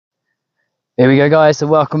Here we go, guys, so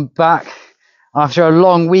welcome back. After a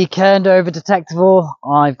long weekend over Detectival,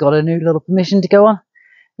 I've got a new little permission to go on.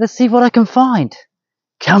 Let's see what I can find.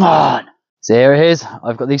 Come on! So here it is.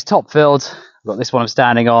 I've got these top fields. I've got this one I'm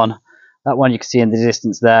standing on. That one you can see in the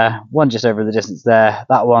distance there. One just over the distance there.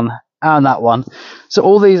 That one and that one. So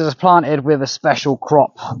all these are planted with a special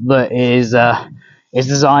crop that is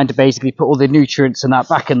designed to basically put all the nutrients and that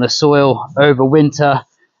back in the soil over winter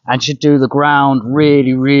and should do the ground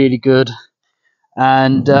really, really good.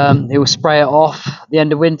 And it will spray it off at the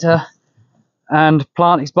end of winter and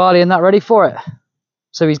plant his barley and that ready for it.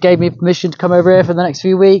 So he's gave me permission to come over here for the next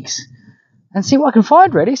few weeks and see what I can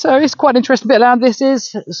find, really. So it's quite an interesting bit of land this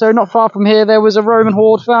is. So not far from here there was a Roman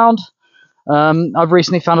hoard found. I've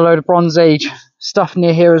recently found a load of Bronze Age stuff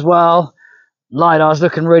near here as well. LiDAR's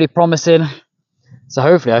looking really promising. So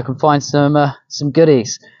hopefully I can find some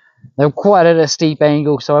goodies. They're quite at a steep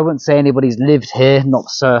angle, so I wouldn't say anybody's lived here, not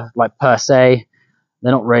like per se.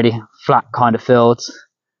 They're not really flat kind of fields.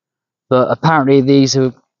 But apparently these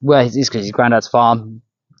are where this is because his granddad's farm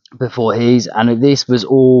before his, and this was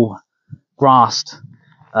all grassed.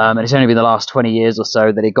 And it's only been the last 20 years or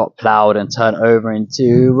so that it got ploughed and turned over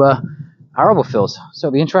into arable fields. So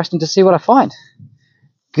it'll be interesting to see what I find.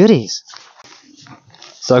 Goodies.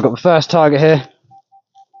 So I've got the first target here.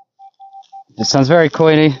 It sounds very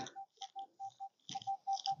coiny.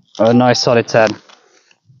 A nice solid 10.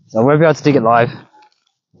 So I won't be able to dig it live.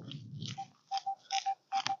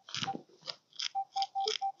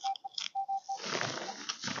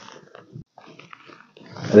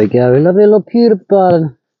 There we go, a lovely little pewter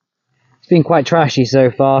button. It's been quite trashy so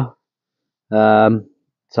far, so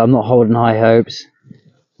I'm not holding high hopes.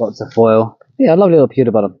 Lots of foil. Yeah, a lovely little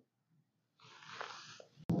pewter button.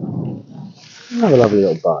 Another lovely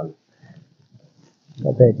little button.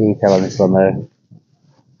 Got a bit of detail on this one though.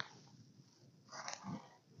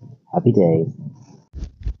 Happy days.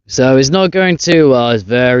 So it's not going too well. It's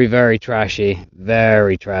very, very trashy.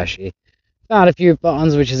 Very trashy. Found a few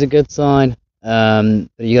buttons, which is a good sign.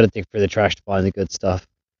 But you got to dig through the trash to find the good stuff.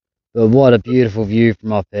 But what a beautiful view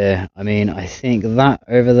from up here. I mean, I think that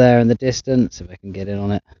over there in the distance, if I can get in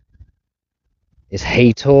on it, is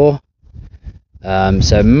Hator.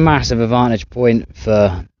 So massive advantage point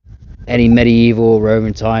for any medieval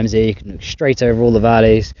Roman times here. You can look straight over all the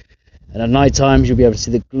valleys, and at night times you'll be able to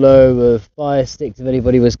see the glow of fire sticks if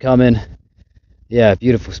anybody was coming. Yeah,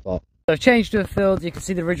 beautiful spot. I've changed to a field. You can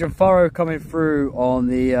see the ridge and furrow coming through on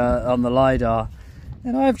the LiDAR,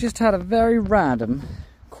 and I've just had a very random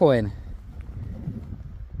coin.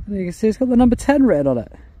 And you can see it's got the number 10 written on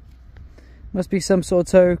it. Must be some sort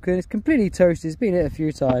of token. It's completely toasted. It's been hit a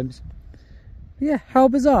few times. But yeah, how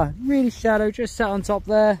bizarre! Really shallow, just sat on top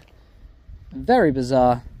there. Very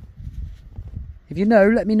bizarre. If you know,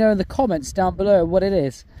 let me know in the comments down below what it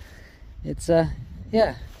is. It's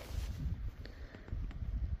yeah.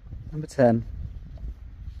 Number 10.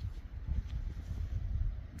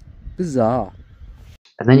 Bizarre.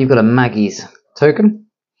 And then you've got a Maggie's token.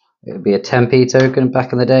 It would be a 10p token.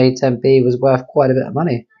 Back in the day, 10p was worth quite a bit of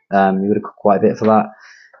money. You would have got quite a bit for that.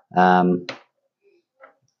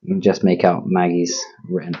 You can just make out Maggie's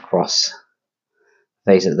written across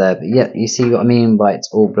the face of there. But yeah, you see what I mean by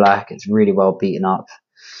it's all black. It's really well beaten up.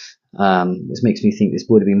 This makes me think this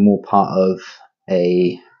would have been more part of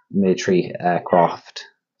a military aircraft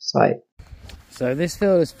site. So this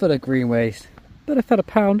field is full of green waste, but I found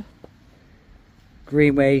 £1.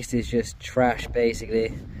 Green waste is just trash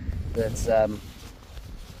basically that's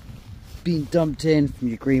been dumped in from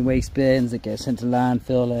your green waste bins that gets sent to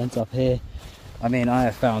landfill and ends up here. I mean, I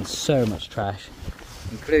have found so much trash,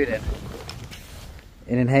 including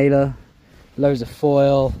an inhaler, loads of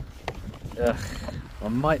foil. Ugh. I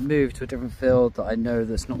might move to a different field that I know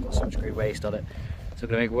that's not got so much green waste on it. So I'm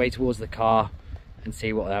going to make my way towards the car and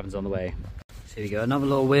see what happens on the way. So here we go, another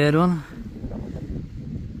little weird one.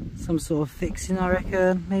 Some sort of fixing, I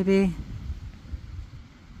reckon, maybe.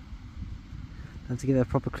 Have to give it a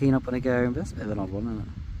proper clean up when I go, but that's a bit of an odd one, isn't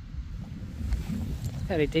it? It's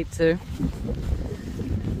fairly deep too.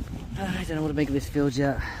 I don't know what to make of this field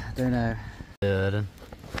yet. I don't know.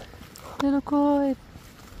 Little coin.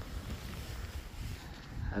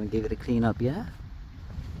 Haven't given it a clean up yet.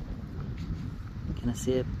 Can I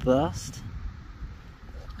see it bust?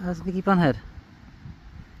 Oh, that's a Vicky Bunhead.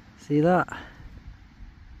 See that?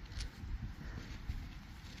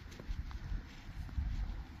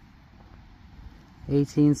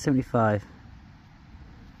 $18.75.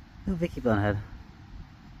 Little Vicky Bunhead.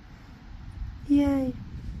 Yay!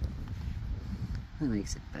 That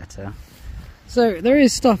makes it better. So there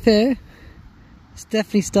is stuff here. There's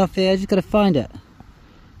definitely stuff here. I just gotta find it.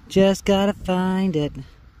 Just gotta find it.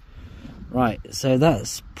 Right, so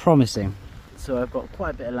that's promising. So I've got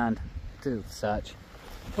quite a bit of land to search.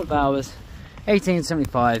 Couple of hours,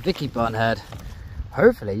 1875, Vicky Bunhead.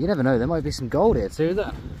 Hopefully, you never know, there might be some gold here too.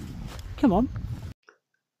 There. Come on.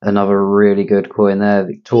 Another really good coin there,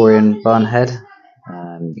 Victorian Bunhead.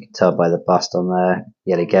 You can tell by the bust on there.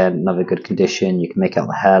 Yet again, another good condition. You can make out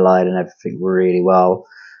the hairline and everything really well.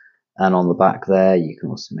 And on the back there, you can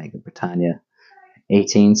also make a Britannia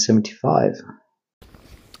 1875.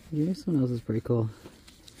 Yeah, this one else is pretty cool.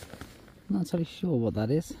 I'm not entirely sure what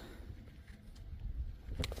that is.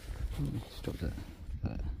 Just dropped it.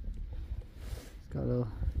 It's got a little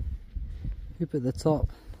hoop at the top.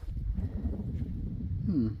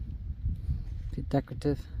 Bit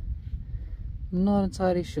decorative. I'm not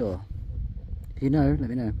entirely sure. If you know, let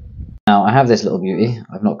me know. Now I have this little beauty.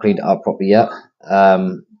 I've not cleaned it up properly yet.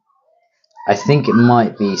 I think it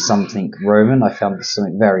might be something Roman. I found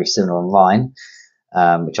something very similar online,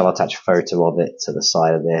 which I'll attach a photo of it to the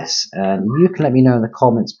side of this. And you can let me know in the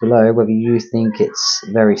comments below whether you think it's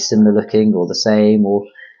very similar looking or the same, or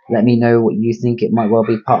let me know what you think it might well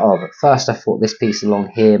be part of. At first I thought this piece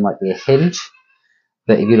along here might be a hinge,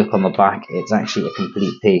 but if you look on the back, it's actually a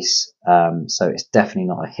complete piece. So it's definitely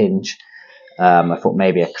not a hinge. I thought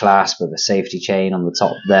maybe a clasp with a safety chain on the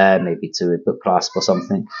top there, maybe to a book clasp or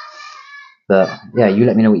something. But yeah, you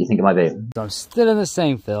let me know what you think it might be. So I'm still in the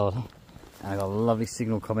same field, and I got a lovely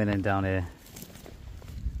signal coming in down here.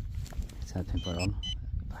 Turn the pinpoint on,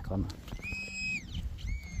 back on.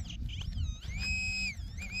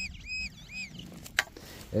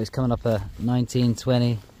 It was coming up a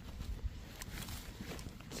 1920.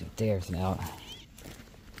 So dig everything out.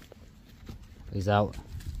 He's out.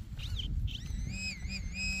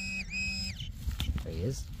 There he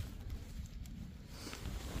is.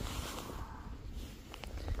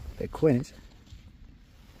 Bit of quinage.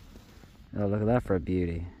 Oh, look at that for a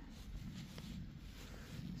beauty.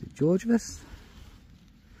 Is it Georgius?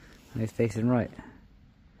 And he's facing right.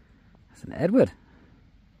 That's an Edward.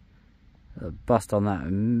 A bust on that,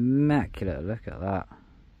 immaculate. Look at that.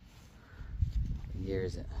 What year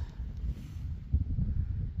is it?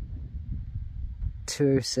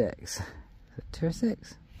 206. Is it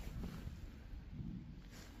 206?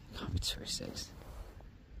 Can't be 206.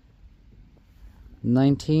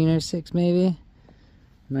 1906 maybe?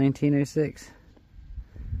 1906.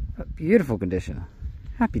 A beautiful condition.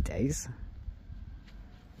 Happy days.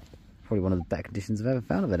 Probably one of the better conditions I've ever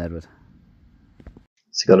found of an Edward.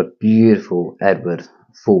 It's got a beautiful Edward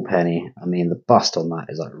full penny. I mean, the bust on that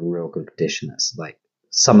is like real good condition. It's like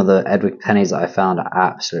some of the Edward pennies that I found are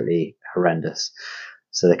absolutely horrendous.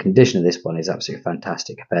 So the condition of this one is absolutely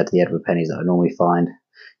fantastic compared to the Edward pennies that I normally find.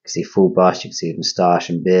 You can see full bust, you can see moustache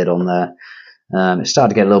and beard on there. It's starting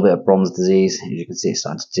to get a little bit of bronze disease. As you can see, it's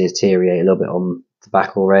starting to deteriorate a little bit on the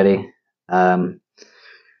back already. But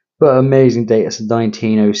amazing date. It's a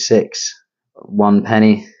 1906 1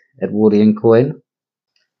 penny Edwardian coin.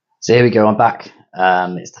 So here we go, I'm back.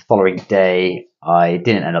 It's the following day. I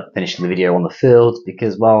didn't end up finishing the video on the field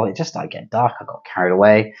because, well, it just started getting dark. I got carried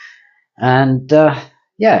away. And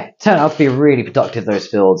yeah, it turned out to be really productive, those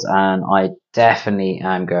fields, and I definitely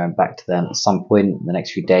am going back to them at some point in the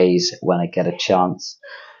next few days when I get a chance.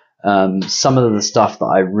 Some of the stuff that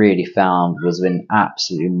I really found was in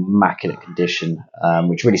absolutely immaculate condition,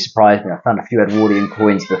 which really surprised me. I found a few Edwardian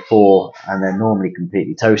coins before, and they're normally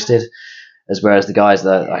completely toasted, as whereas the guys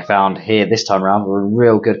that I found here this time around were in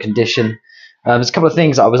real good condition. There's a couple of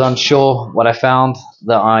things that I was unsure what I found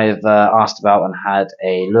that I've asked about and had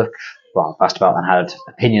a look. Well, asked about and had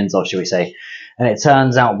opinions of, shall we say. And it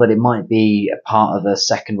turns out that it might be a part of a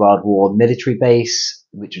Second World War military base,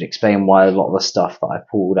 which would explain why a lot of the stuff that I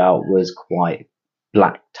pulled out was quite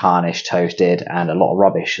black, tarnished, toasted, and a lot of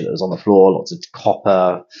rubbish that was on the floor, lots of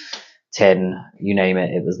copper, tin, you name it,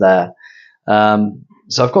 it was there.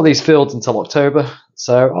 So I've got these fields until October,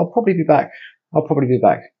 so I'll probably be back.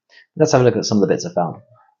 Let's have a look at some of the bits I found.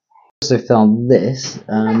 I also found this,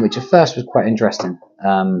 which at first was quite interesting.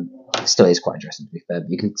 It still is quite interesting, to be fair, but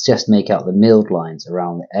you can just make out the milled lines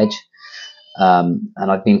around the edge. And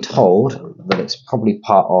I've been told that it's probably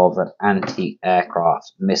part of an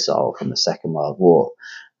anti-aircraft missile from the Second World War,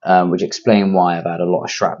 which explain why I've had a lot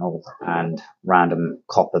of shrapnel and random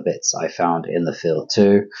copper bits I found in the field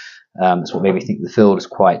too. That's what made me think the field is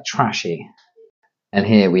quite trashy. And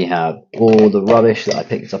here we have all the rubbish that I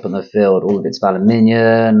picked up in the field, all the bits of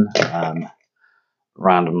aluminium,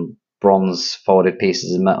 random bronze folded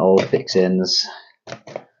pieces of metal, fixings.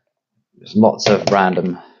 There's lots of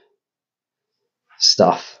random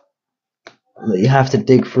stuff that you have to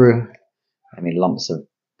dig through. I mean, lumps of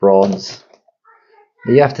bronze,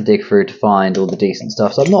 But you have to dig through to find all the decent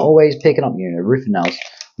stuff. So I'm not always picking up, roofing nails.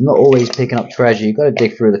 I'm not always picking up treasure. You've got to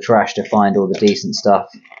dig through the trash to find all the decent stuff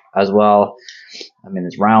as well. I mean,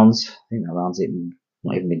 there's rounds. I think that round's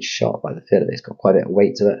not even been shot by the feel of it. It's got quite a bit of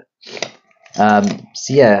weight to it.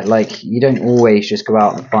 So yeah, like, you don't always just go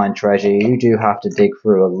out and find treasure. You do have to dig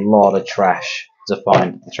through a lot of trash to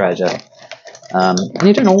find the treasure. And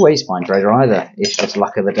you don't always find treasure either. It's just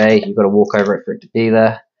luck of the day. You've got to walk over it for it to be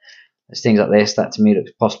there. There's things like this. That to me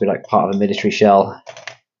looks possibly like part of a military shell.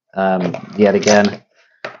 Yet again,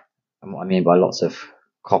 and what I mean by lots of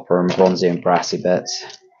copper and bronzy and brassy bits.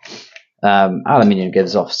 Aluminium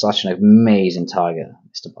gives off such an amazing target,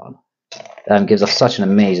 Mr. Bond. Gives off such an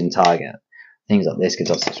amazing target. Things like this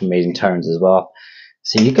gives off such amazing tones as well.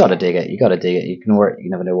 So you got to dig it. You got to dig it. You can work. You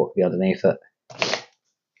never know what could be underneath it.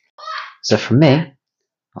 So from me,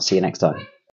 I'll see you next time.